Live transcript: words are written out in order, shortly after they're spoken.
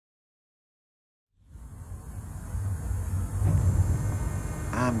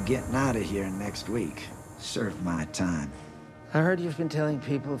I'm getting out of here next week. Serve my time. I heard you've been telling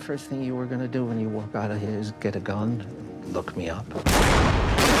people the first thing you were gonna do when you walk out of here is get a gun, look me up.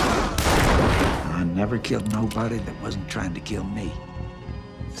 I never killed nobody that wasn't trying to kill me.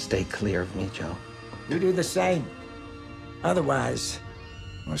 Stay clear of me, Joe. You do the same. Otherwise,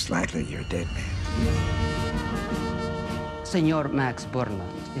 most likely you're a dead man. Senor Max Borland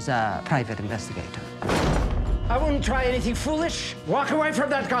is a private investigator. I wouldn't try anything foolish. Walk away from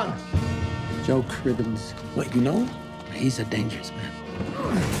that gun. Joe Cribbins. What, you know? He's a dangerous man.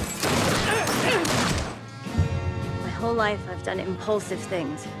 My whole life, I've done impulsive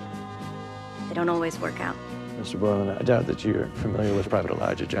things. They don't always work out. Mr. Borland, I doubt that you're familiar with Private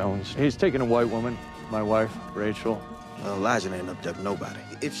Elijah Jones. He's taken a white woman, my wife, Rachel. Well, Elijah ain't abducted nobody.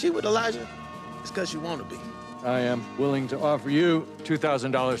 If she with Elijah, it's because you want to be. I am willing to offer you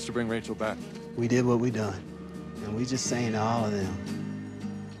 $2,000 to bring Rachel back. We did what we done, and we just saying to all of them,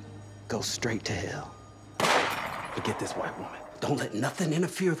 go straight to hell. Forget this white woman. Don't let nothing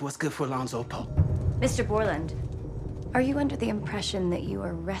interfere with what's good for Alonzo Poe. Mr. Borland, are you under the impression that you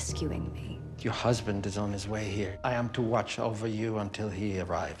are rescuing me? Your husband is on his way here. I am to watch over you until he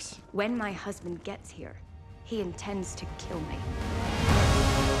arrives. When my husband gets here, he intends to kill me.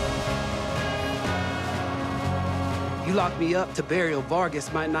 You lock me up, Tiberio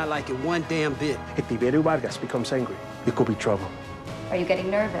Vargas might not like it one damn bit. If Tiberio Vargas becomes angry, it could be trouble. Are you getting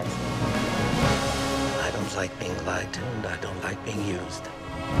nervous? I don't like being lied to, and I don't like being used.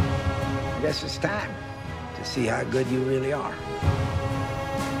 I guess it's time to see how good you really are.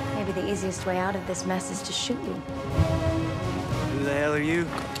 Maybe the easiest way out of this mess is to shoot you. Who the hell are you?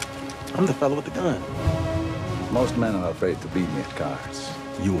 I'm the fellow with the gun. Most men are afraid to be mid cards.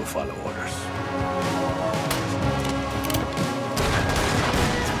 You will follow orders.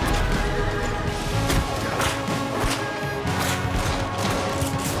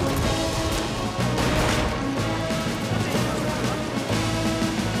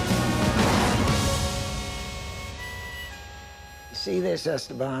 See this,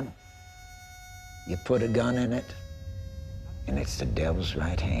 Esteban? You put a gun in it, and it's the devil's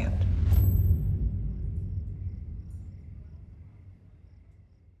right hand.